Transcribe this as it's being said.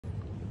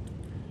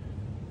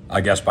I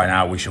guess by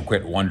now we should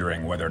quit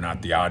wondering whether or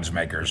not the odds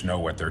makers know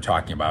what they're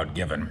talking about,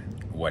 given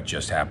what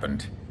just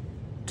happened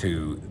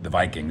to the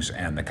Vikings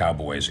and the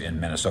Cowboys in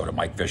Minnesota.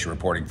 Mike Fisher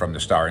reporting from the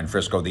Star in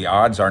Frisco. The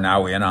odds are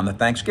now in on the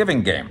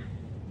Thanksgiving game.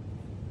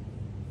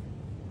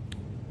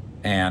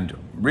 And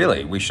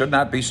really, we should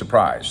not be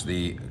surprised.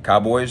 The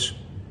Cowboys,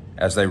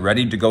 as they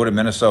readied to go to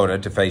Minnesota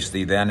to face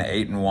the then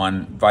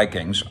 8-1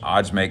 Vikings,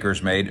 odds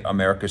makers made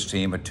America's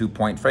team a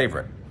 2-point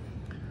favorite.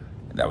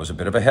 That was a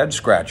bit of a head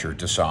scratcher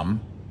to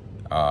some.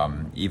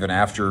 Even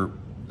after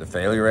the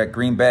failure at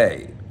Green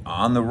Bay,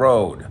 on the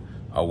road,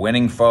 a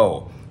winning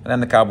foe. And then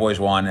the Cowboys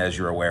won, as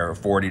you're aware,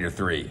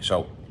 40-3.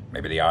 So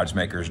maybe the odds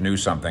makers knew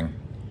something.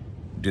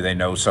 Do they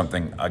know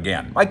something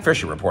again? Mike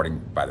Fisher reporting,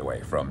 by the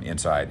way, from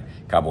inside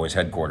Cowboys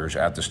headquarters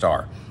at the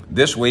Star.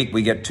 This week,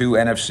 we get two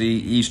NFC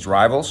East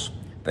rivals.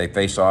 They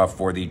face off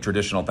for the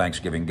traditional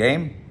Thanksgiving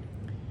game.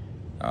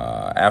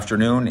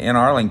 Afternoon in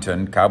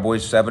Arlington,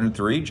 Cowboys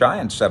 7-3,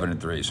 Giants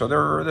 7-3. So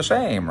they're the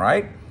same,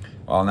 right?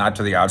 Well, not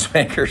to the odds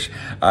makers.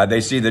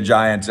 They see the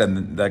Giants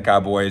and the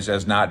Cowboys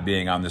as not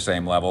being on the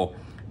same level.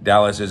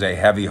 Dallas is a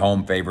heavy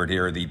home favorite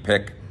here. The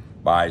pick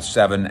by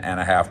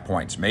 7.5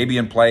 points. Maybe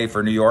in play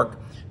for New York.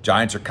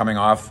 Giants are coming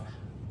off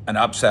an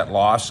upset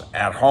loss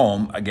at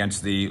home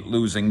against the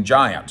losing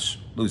Giants.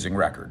 Losing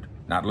record.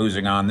 Not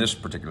losing on this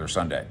particular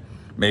Sunday.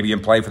 Maybe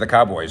in play for the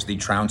Cowboys. The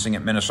trouncing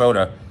at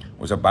Minnesota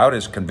was about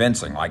as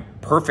convincing,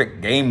 like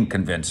perfect game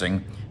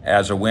convincing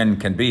as a win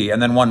can be.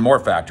 And then one more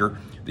factor.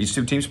 These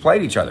two teams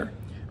played each other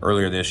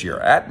earlier this year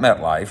at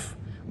MetLife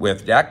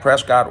with Dak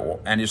Prescott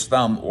and his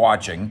thumb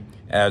watching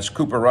as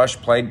Cooper Rush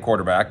played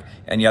quarterback,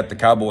 and yet the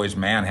Cowboys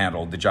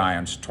manhandled the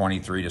Giants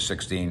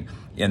 23-16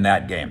 in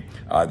that game.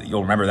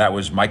 You'll remember that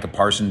was Micah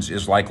Parsons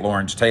is like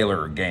Lawrence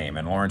Taylor game,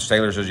 and Lawrence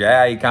Taylor says,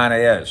 yeah, he kind of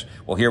is.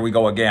 Well, here we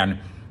go again.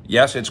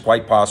 Yes, it's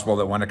quite possible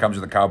that when it comes to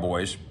the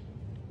Cowboys,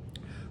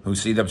 who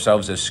see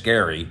themselves as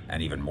scary,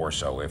 and even more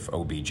so if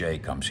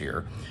OBJ comes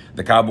here,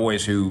 the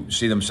Cowboys who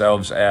see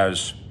themselves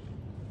as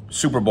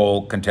Super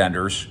Bowl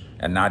contenders,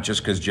 and not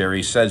just because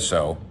Jerry says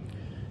so.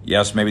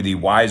 Yes, maybe the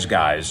wise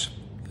guys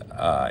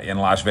in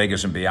Las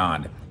Vegas and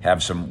beyond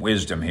have some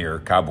wisdom here.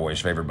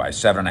 Cowboys favored by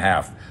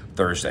 7.5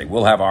 Thursday.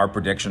 We'll have our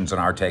predictions and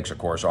our takes, of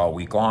course, all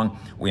week long.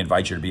 We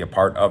invite you to be a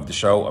part of the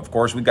show. Of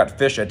course, we've got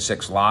Fish at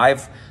 6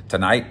 live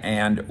tonight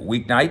and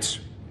weeknights.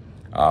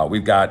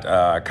 We've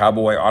got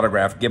Cowboy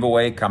autograph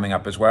giveaway coming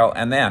up as well.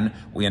 And then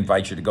we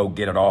invite you to go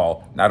get it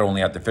all, not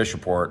only at the Fish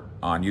Report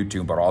on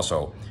YouTube, but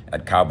also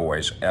at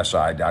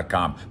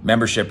cowboyssi.com.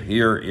 Membership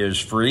here is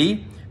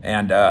free,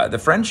 and the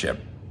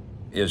friendship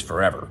is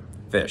forever.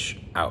 Fish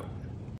out.